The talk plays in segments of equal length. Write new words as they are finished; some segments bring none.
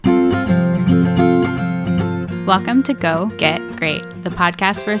Welcome to Go Get Great, the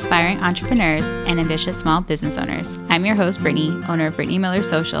podcast for aspiring entrepreneurs and ambitious small business owners. I'm your host, Brittany, owner of Brittany Miller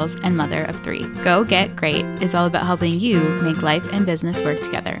Socials and mother of 3. Go Get Great is all about helping you make life and business work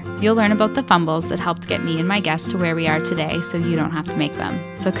together. You'll learn about the fumbles that helped get me and my guests to where we are today so you don't have to make them.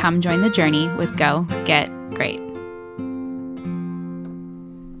 So come join the journey with Go Get Great.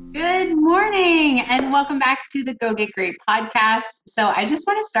 Good morning and welcome back to the Go Get Great podcast. So I just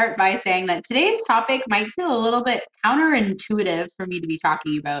want to start by saying that today's topic might feel a little bit counterintuitive for me to be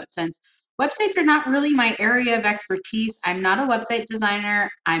talking about since websites are not really my area of expertise. I'm not a website designer.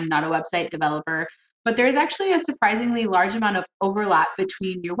 I'm not a website developer, but there is actually a surprisingly large amount of overlap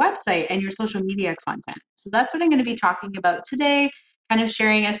between your website and your social media content. So that's what I'm going to be talking about today, kind of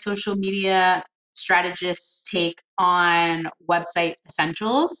sharing a social media strategist's take on website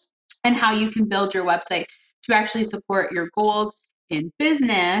essentials and how you can build your website to actually support your goals in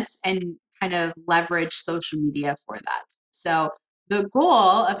business and kind of leverage social media for that. So the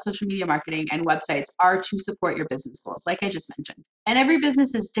goal of social media marketing and websites are to support your business goals, like I just mentioned. And every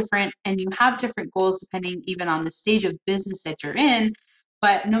business is different and you have different goals depending even on the stage of business that you're in.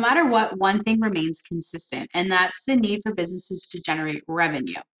 But no matter what, one thing remains consistent, and that's the need for businesses to generate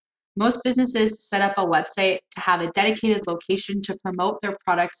revenue. Most businesses set up a website to have a dedicated location to promote their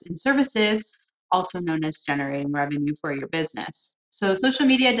products and services, also known as generating revenue for your business. So social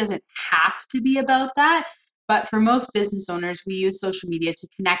media doesn't have to be about that, but for most business owners, we use social media to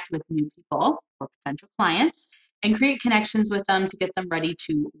connect with new people or potential clients and create connections with them to get them ready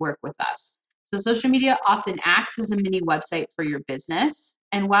to work with us. So social media often acts as a mini website for your business.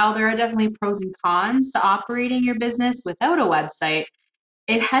 And while there are definitely pros and cons to operating your business without a website,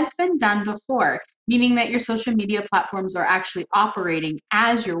 it has been done before, meaning that your social media platforms are actually operating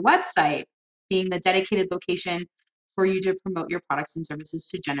as your website, being the dedicated location for you to promote your products and services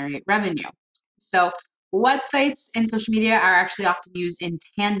to generate revenue. So websites and social media are actually often used in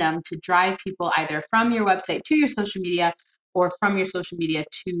tandem to drive people either from your website to your social media or from your social media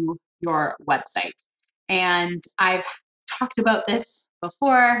to your website. And I've talked about this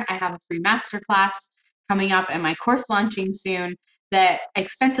before. I have a free masterclass coming up and my course launching soon that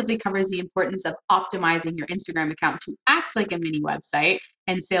extensively covers the importance of optimizing your Instagram account to act like a mini website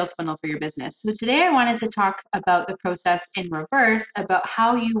and sales funnel for your business. So today I wanted to talk about the process in reverse, about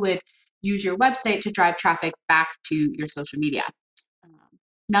how you would use your website to drive traffic back to your social media.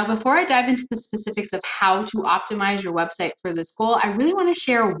 Now, before I dive into the specifics of how to optimize your website for this goal, I really want to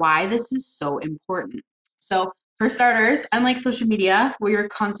share why this is so important. So for starters, unlike social media, where you're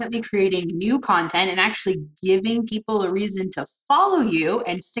constantly creating new content and actually giving people a reason to follow you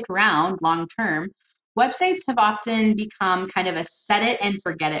and stick around long term, websites have often become kind of a set it and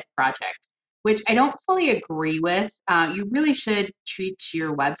forget it project, which I don't fully agree with. You really should treat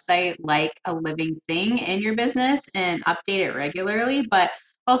your website like a living thing in your business and update it regularly. But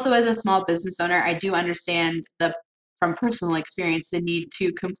also, as a small business owner, I do understand from personal experience, the need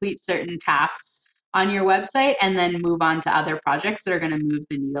to complete certain tasks on your website and then move on to other projects that are going to move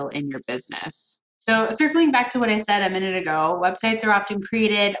the needle in your business. So circling back to what I said a minute ago, websites are often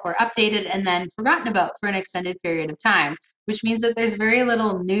created or updated and then forgotten about for an extended period of time, which means that there's very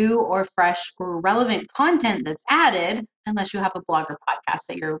little new or fresh or relevant content that's added unless you have a blog or podcast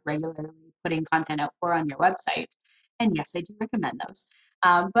that you're regularly putting content out for on your website. And yes, I do recommend those.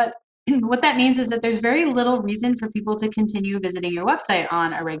 But what that means is that there's very little reason for people to continue visiting your website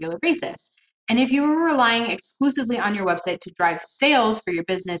on a regular basis. And if you were relying exclusively on your website to drive sales for your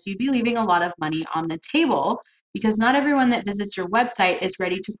business, you'd be leaving a lot of money on the table because not everyone that visits your website is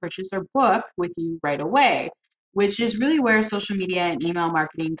ready to purchase or book with you right away, which is really where social media and email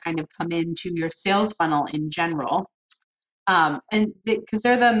marketing kind of come into your sales funnel in general. And because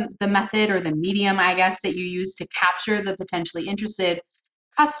they're the method or the medium, I guess, that you use to capture the potentially interested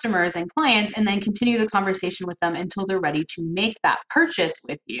customers and clients and then continue the conversation with them until they're ready to make that purchase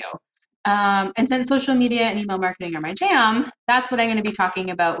with you. And since social media and email marketing are my jam, that's what I'm going to be talking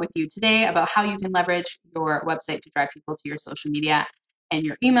about with you today, about how you can leverage your website to drive people to your social media and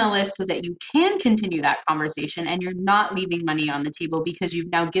your email list so that you can continue that conversation and you're not leaving money on the table because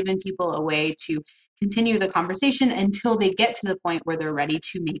you've now given people a way to continue the conversation until they get to the point where they're ready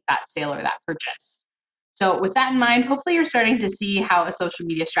to make that sale or that purchase. So with that in mind, hopefully you're starting to see how a social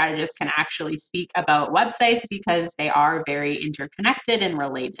media strategist can actually speak about websites because they are very interconnected and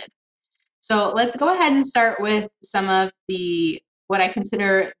related. So let's go ahead and start with some of what I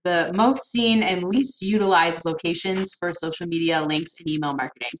consider the most seen and least utilized locations for social media links and email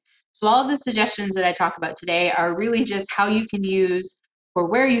marketing. So all of the suggestions that I talk about today are really just how you can use or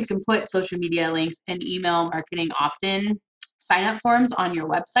where you can put social media links and email marketing opt-in sign-up forms on your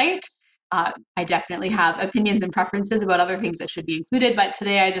website. I definitely have opinions and preferences about other things that should be included, but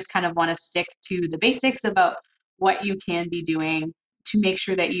today I just kind of want to stick to the basics about what you can be doing to make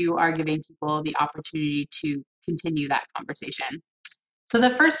sure that you are giving people the opportunity to continue that conversation. So the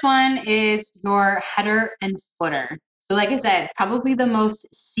first one is your header and footer. So like I said, probably the most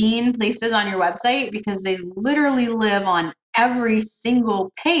seen places on your website because they literally live on every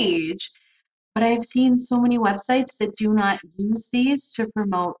single page. But I've seen so many websites that do not use these to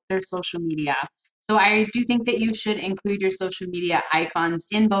promote their social media. So I do think that you should include your social media icons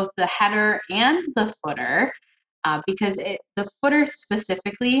in both the header and the footer because the footer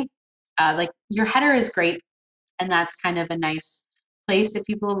specifically, like your header is great and that's kind of a nice place. If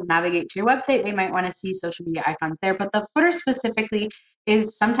people navigate to your website, they might want to see social media icons there. But the footer specifically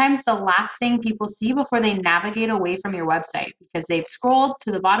is sometimes the last thing people see before they navigate away from your website because they've scrolled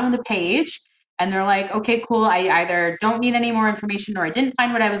to the bottom of the page and they're like, okay, cool. I either don't need any more information or I didn't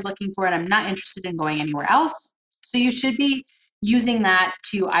find what I was looking for and I'm not interested in going anywhere else. So you should be using that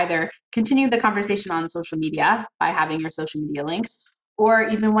to either continue the conversation on social media by having your social media links, or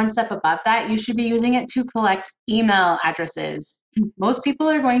even one step above that, you should be using it to collect email addresses. Most people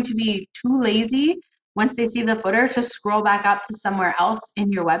are going to be too lazy once they see the footer to scroll back up to somewhere else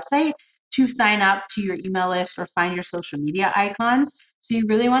in your website to sign up to your email list or find your social media icons. So you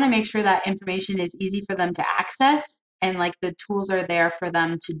really want to make sure that information is easy for them to access and like the tools are there for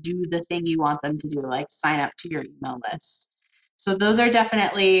them to do the thing you want them to do, like sign up to your email list. So those are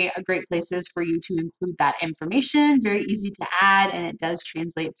definitely great places for you to include that information. Very easy to add, and it does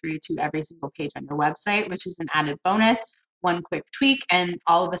translate through to every single page on your website, which is an added bonus. One quick tweak, and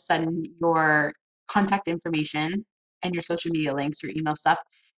all of a sudden your contact information and your social media links, your email stuff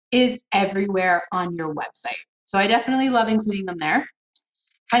is everywhere on your website. So I definitely love including them there.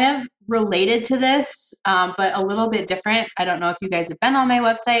 Kind of related to this, but a little bit different. I don't know if you guys have been on my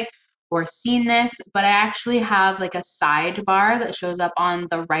website or seen this, but I actually have like a sidebar that shows up on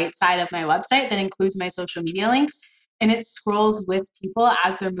the right side of my website that includes my social media links. And it scrolls with people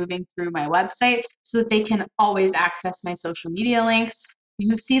as they're moving through my website so that they can always access my social media links.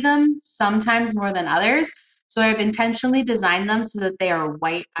 You see them sometimes more than others. So I've intentionally designed them so that they are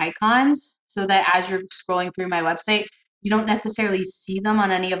white icons so that as you're scrolling through my website, you don't necessarily see them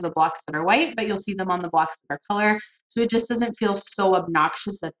on any of the blocks that are white, but you'll see them on the blocks that are color. So it just doesn't feel so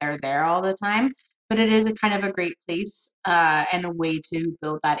obnoxious that they're there all the time. But it is a kind of a great place and a way to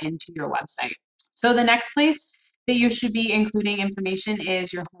build that into your website. So the next place that you should be including information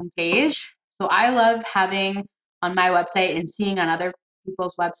is your homepage. So I love having on my website and seeing on other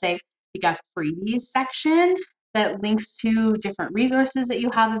people's website like a freebies section that links to different resources that you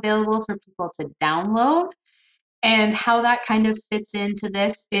have available for people to download. And how that kind of fits into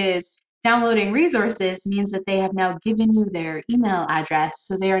this is downloading resources means that they have now given you their email address.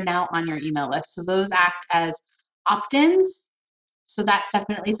 So they are now on your email list. So those act as opt ins. So that's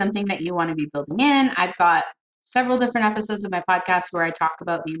definitely something that you want to be building in. I've got several different episodes of my podcast where I talk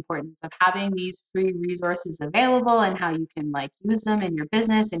about the importance of having these free resources available and how you can like use them in your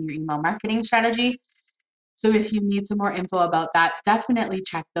business and your email marketing strategy. So if you need some more info about that, definitely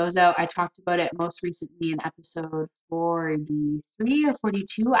check those out. I talked about it most recently in episode 43 or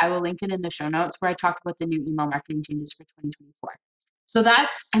 42. I will link it in the show notes where I talk about the new email marketing changes for 2024. So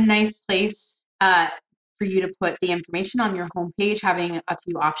that's a nice place for you to put the information on your homepage, having a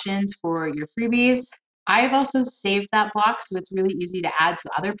few options for your freebies. I've also saved that block so it's really easy to add to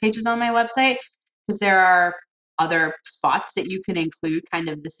other pages on my website because there are other spots that you can include kind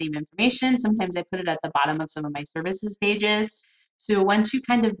of the same information. Sometimes I put it at the bottom of some of my services pages. So once you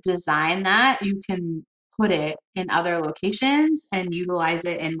kind of design that, you can put it in other locations and utilize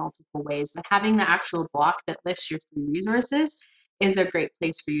it in multiple ways. But having the actual block that lists your free resources is a great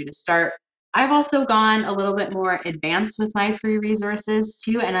place for you to start. I've also gone a little bit more advanced with my free resources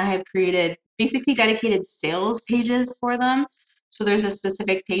too, and I have created basically dedicated sales pages for them. So there's a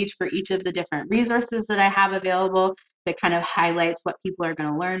specific page for each of the different resources that I have available that kind of highlights what people are going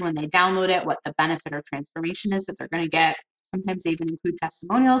to learn when they download it, what the benefit or transformation is that they're going to get. Sometimes they even include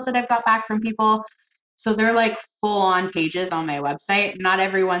testimonials that I've got back from people. So they're like full on pages on my website. Not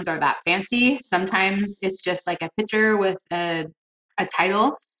everyone's are that fancy. Sometimes it's just like a picture with a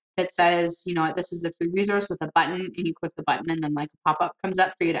title that says, you know, this is a free resource with a button, and you click the button and then like a pop-up comes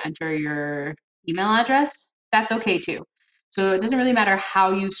up for you to enter your email address. That's okay too. So it doesn't really matter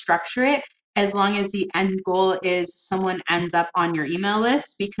how you structure it as long as the end goal is someone ends up on your email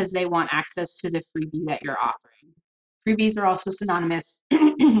list because they want access to the freebie that you're offering. Freebies are also synonymous,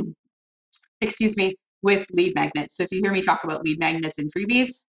 excuse me, with lead magnets. So if you hear me talk about lead magnets and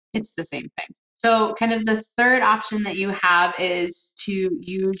freebies, it's the same thing. So kind of the third option that you have is to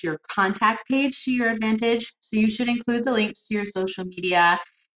use your contact page to your advantage. So you should include the links to your social media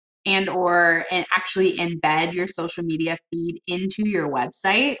and actually embed your social media feed into your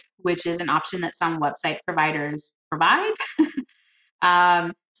website, which is an option that some website providers provide.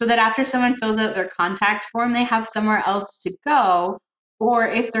 So that after someone fills out their contact form, they have somewhere else to go. Or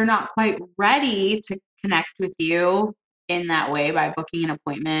if they're not quite ready to connect with you in that way by booking an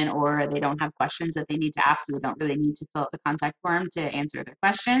appointment, or they don't have questions that they need to ask, so they don't really need to fill out the contact form to answer their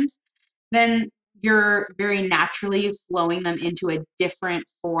questions, then you're very naturally flowing them into a different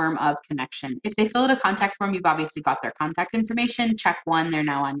form of connection. If they fill out a contact form, you've obviously got their contact information. Check one, they're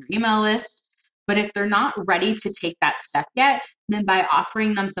now on your email list. But if they're not ready to take that step yet, then by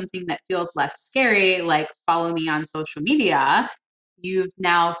offering them something that feels less scary, like follow me on social media, you've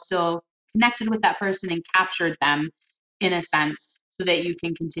now still connected with that person and captured them in a sense so that you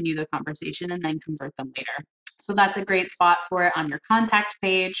can continue the conversation and then convert them later. So that's a great spot for it on your contact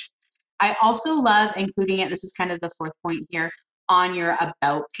page. I also love including it, this is kind of the fourth point here, on your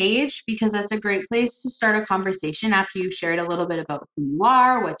about page, because that's a great place to start a conversation after you shared a little bit about who you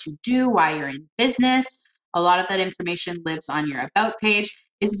are, what you do, why you're in business. A lot of that information lives on your about page.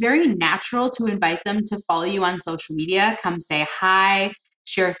 It's very natural to invite them to follow you on social media, come say hi,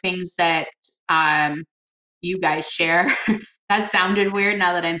 share things that you guys share. That sounded weird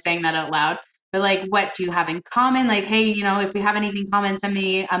now that I'm saying that out loud. But like, what do you have in common? Like, hey, if we have anything common, send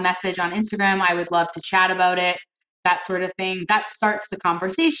me a message on Instagram. I would love to chat about it. That sort of thing. That starts the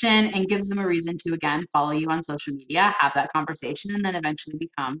conversation and gives them a reason to, again, follow you on social media, have that conversation, and then eventually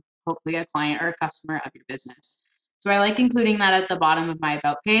become hopefully a client or a customer of your business. So I like including that at the bottom of my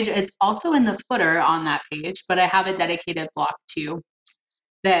about page. It's also in the footer on that page, but I have a dedicated block too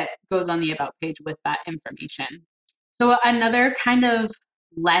that goes on the about page with that information. So another kind of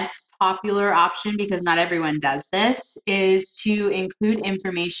less popular option, because not everyone does this, is to include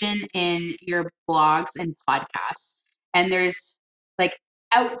information in your blogs and podcasts. And there's like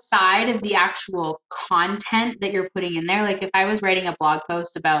outside of the actual content that you're putting in there, like if I was writing a blog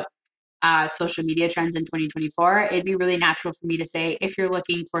post about social media trends in 2024, it'd be really natural for me to say, if you're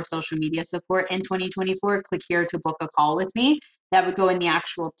looking for social media support in 2024, click here to book a call with me. That would go in the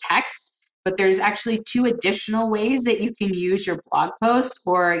actual text. But there's actually two additional ways that you can use your blog post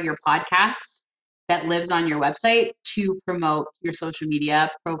or your podcast that lives on your website to promote your social media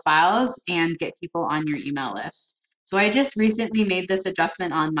profiles and get people on your email list. So I just recently made this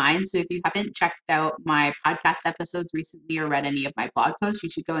adjustment on mine. So if you haven't checked out my podcast episodes recently or read any of my blog posts, you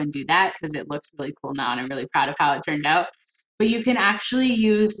should go and do that because it looks really cool now and I'm really proud of how it turned out. But you can actually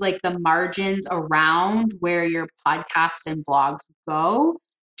use like the margins around where your podcast and blogs go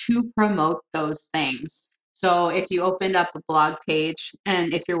to promote those things. So if you opened up a blog page,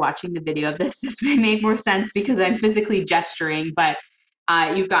 and if you're watching the video of this, this may make more sense because I'm physically gesturing, but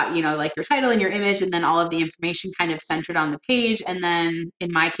you've got, like your title and your image, and then all of the information kind of centered on the page. And then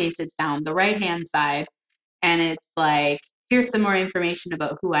in my case, it's down the right-hand side. And it's like, here's some more information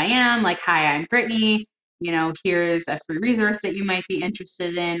about who I am. Like, hi, I'm Brittany. Here's a free resource that you might be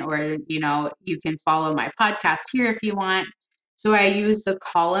interested in, or, you can follow my podcast here if you want. So I use the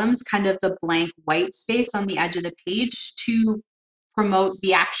columns, kind of the blank white space on the edge of the page to promote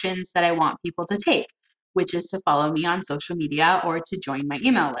the actions that I want people to take, which is to follow me on social media or to join my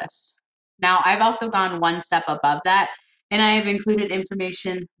email list. Now, I've also gone one step above that, and I have included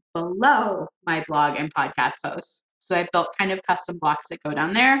information below my blog and podcast posts. So I've built kind of custom blocks that go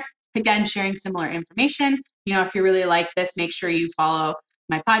down there. Again, sharing similar information. If you really like this, make sure you follow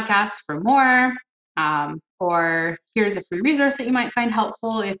my podcast for more. Or here's a free resource that you might find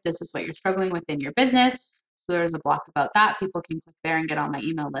helpful if this is what you're struggling with in your business. So there's a block about that. People can click there and get on my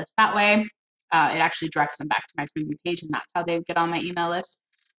email list that way. It actually directs them back to my freebie page, and that's how they get on my email list.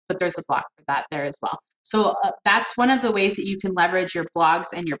 But there's a block for that there as well. So that's one of the ways that you can leverage your blogs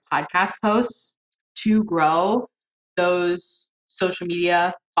and your podcast posts to grow those social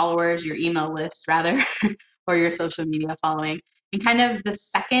media followers, your email list rather, or your social media following. And kind of the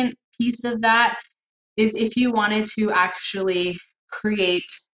second piece of that is if you wanted to actually create,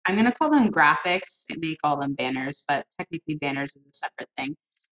 I'm going to call them graphics. I may call them banners, but technically banners is a separate thing.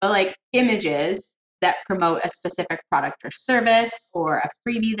 But like images that promote a specific product or service or a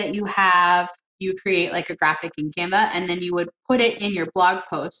freebie that you have, you create like a graphic in Canva, and then you would put it in your blog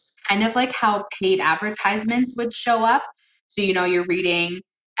posts, kind of like how paid advertisements would show up. So, you're reading,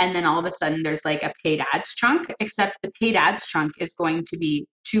 and then all of a sudden there's like a paid ads chunk, except the paid ads chunk is going to be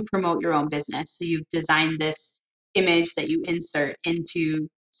to promote your own business. So you've designed this image that you insert into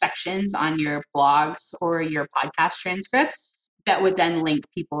sections on your blogs or your podcast transcripts that would then link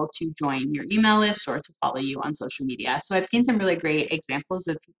people to join your email list or to follow you on social media. So I've seen some really great examples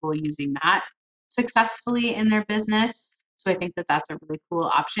of people using that successfully in their business. So I think that that's a really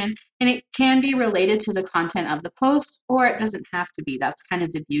cool option. And it can be related to the content of the post, or it doesn't have to be. That's kind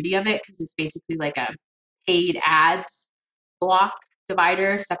of the beauty of it, because it's basically like a paid ads block,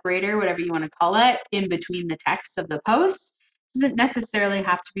 divider, separator, whatever you want to call it, in between the text of the post. It doesn't necessarily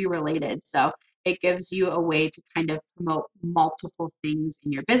have to be related. So it gives you a way to kind of promote multiple things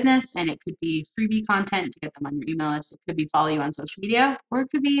in your business. And it could be freebie content to get them on your email list. It could be follow you on social media, or it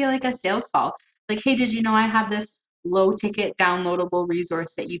could be like a sales call. Like, hey, did you know I have this low ticket downloadable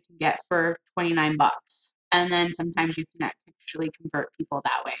resource that you can get for $29? And then sometimes you can actually convert people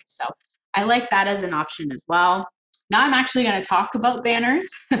that way. So I like that as an option as well. Now I'm actually going to talk about banners.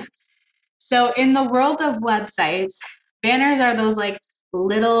 So in the world of websites, banners are those like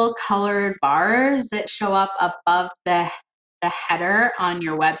little colored bars that show up above the header on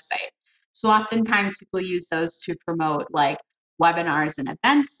your website. So oftentimes people use those to promote like webinars and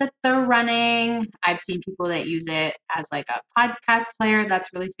events that they're running. I've seen people that use it as like a podcast player.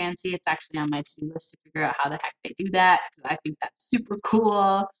 That's really fancy. It's actually on my to-do list to figure out how the heck they do that, because I think that's super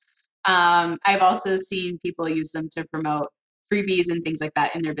cool. I've also seen people use them to promote freebies and things like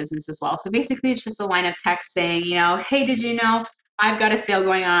that in their business as well. So basically, it's just a line of text saying, hey, did you know I've got a sale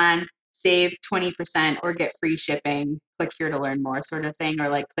going on? Save 20% or get free shipping. Click here to learn more, sort of thing, or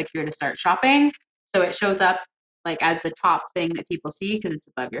like click here to start shopping. So it shows up like as the top thing that people see because it's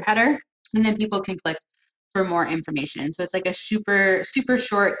above your header, and then people can click for more information. So it's like a super, super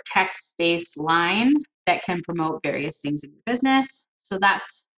short text-based line that can promote various things in your business. So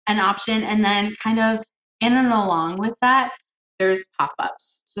that's an option. And then kind of in and along with that, there's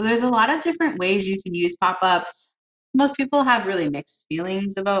pop-ups. So there's a lot of different ways you can use pop-ups. Most people have really mixed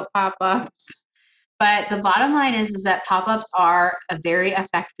feelings about pop-ups. But the bottom line is that pop-ups are a very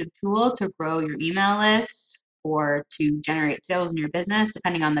effective tool to grow your email list or to generate sales in your business,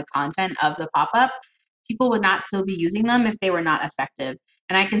 depending on the content of the pop-up. People would not still be using them if they were not effective.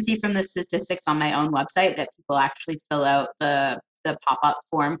 And I can see from the statistics on my own website that people actually fill out the pop-up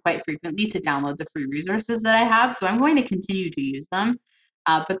form quite frequently to download the free resources that I have. So I'm going to continue to use them.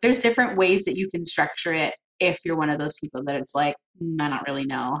 But there's different ways that you can structure it if you're one of those people that it's like, I don't really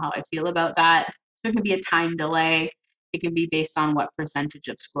know how I feel about that. So it can be a time delay. It can be based on what percentage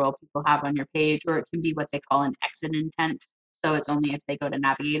of scroll people have on your page, or it can be what they call an exit intent. So it's only if they go to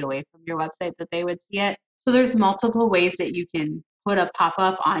navigate away from your website that they would see it. So there's multiple ways that you can put a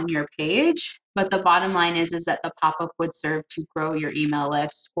pop-up on your page. But the bottom line is that the pop-up would serve to grow your email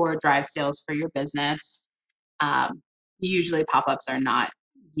list or drive sales for your business. Usually pop-ups are not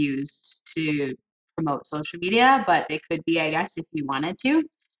used to promote social media, but they could be, I guess, if you wanted to.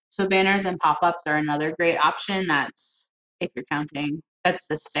 So banners and pop-ups are another great option. That's, if you're counting, that's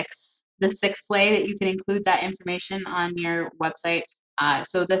the sixth way that you can include that information on your website.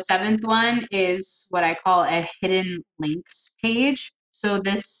 So the seventh one is what I call a hidden links page. So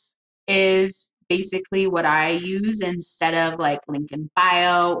this is basically what I use instead of like link in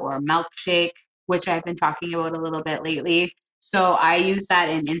bio or Milkshake, which I've been talking about a little bit lately. So I use that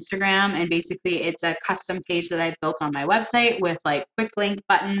in Instagram, and basically it's a custom page that I built on my website with like quick link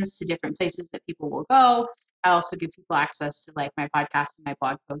buttons to different places that people will go. I also give people access to like my podcast and my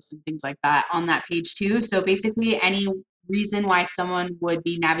blog posts and things like that on that page too. So basically any reason why someone would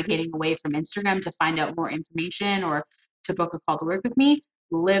be navigating away from Instagram to find out more information or to book a call to work with me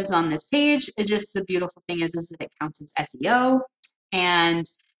lives on this page. It just, the beautiful thing is that it counts as SEO, and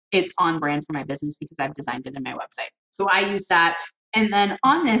it's on brand for my business because I've designed it in my website. So I use that. And then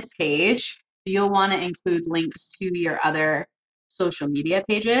on this page, you'll want to include links to your other social media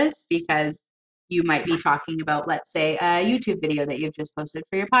pages, because you might be talking about, let's say, a YouTube video that you've just posted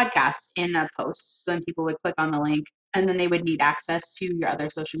for your podcast in a post. So then people would click on the link, and then they would need access to your other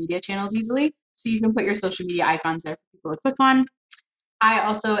social media channels easily. So you can put your social media icons there for people to click on. I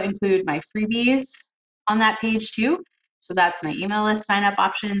also include my freebies on that page too. So that's my email list sign up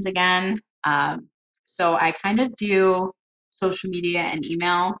options again. So I kind of do social media and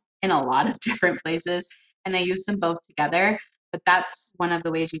email in a lot of different places, and I use them both together, but that's one of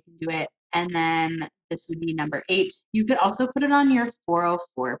the ways you can do it. And then this would be number 8. You could also put it on your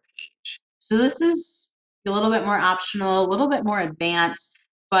 404 page. So this is a little bit more optional, a little bit more advanced,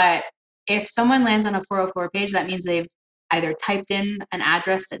 but if someone lands on a 404 page, that means they've either typed in an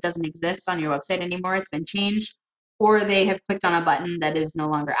address that doesn't exist on your website anymore, it's been changed, or they have clicked on a button that is no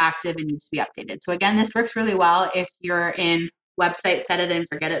longer active and needs to be updated. So again, this works really well if you're in website set it and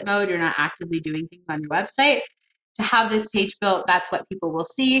forget it mode, you're not actively doing things on your website. To have this page built, that's what people will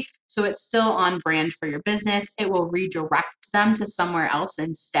see. So it's still on brand for your business. It will redirect them to somewhere else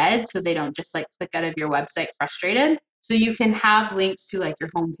instead, so they don't just like click out of your website frustrated. So you can have links to like your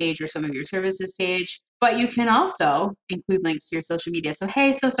homepage or some of your services page, but you can also include links to your social media. So,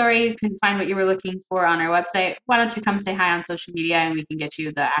 hey, so sorry you couldn't find what you were looking for on our website. Why don't you come say hi on social media and we can get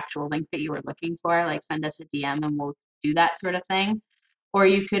you the actual link that you were looking for? Like send us a DM and we'll do that sort of thing. Or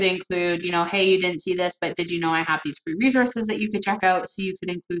you could include, hey, you didn't see this, but did you know I have these free resources that you could check out? So you could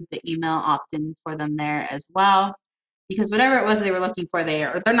include the email opt-in for them there as well. Because whatever it was they were looking for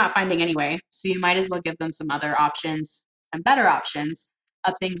they're not finding anyway. So you might as well give them some other options and better options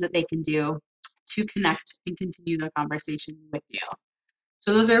of things that they can do to connect and continue the conversation with you.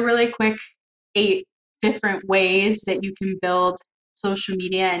 So those are really quick 8 different ways that you can build social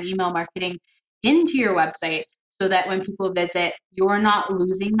media and email marketing into your website so that when people visit, you're not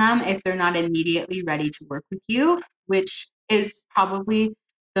losing them if they're not immediately ready to work with you, which is probably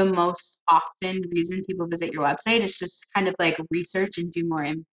the most often reason people visit your website. It's just kind of like research and do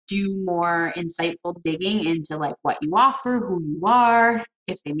more insightful digging into like what you offer, who you are,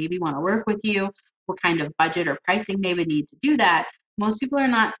 if they maybe want to work with you, what kind of budget or pricing they would need to do that. Most people are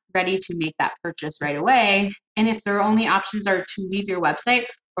not ready to make that purchase right away. And if their only options are to leave your website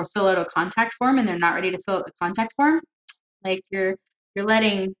or fill out a contact form and they're not ready to fill out the contact form, like you're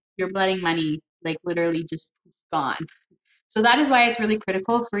letting money like literally just gone. So that is why it's really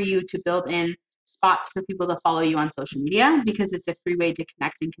critical for you to build in spots for people to follow you on social media, because it's a free way to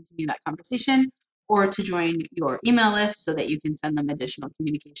connect and continue that conversation, or to join your email list so that you can send them additional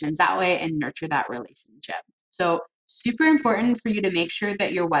communications that way and nurture that relationship. So super important for you to make sure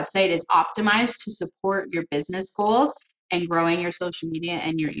that your website is optimized to support your business goals and growing your social media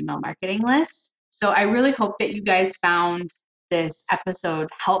and your email marketing list. So I really hope that you guys found this episode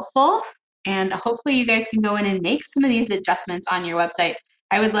helpful, and hopefully you guys can go in and make some of these adjustments on your website.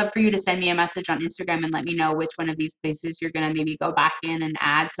 I would love for you to send me a message on Instagram and let me know which one of these places you're going to maybe go back in and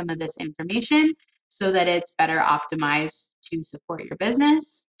add some of this information so that it's better optimized to support your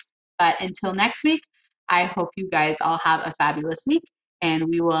business. But until next week, I hope you guys all have a fabulous week, and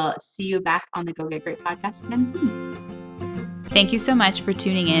we will see you back on the Go Get Great podcast again soon. Thank you so much for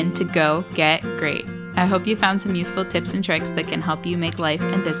tuning in to Go Get Great. I hope you found some useful tips and tricks that can help you make life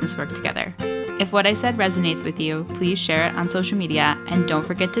and business work together. If what I said resonates with you, please share it on social media, and don't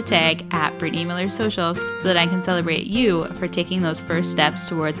forget to tag at Brittany Miller Socials so that I can celebrate you for taking those first steps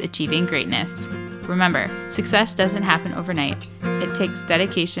towards achieving greatness. Remember, success doesn't happen overnight. It takes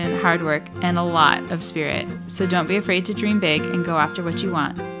dedication, hard work, and a lot of spirit. So don't be afraid to dream big and go after what you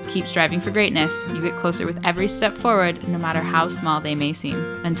want. Keep striving for greatness. You get closer with every step forward, no matter how small they may seem.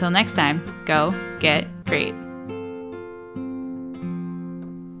 Until next time, go get great.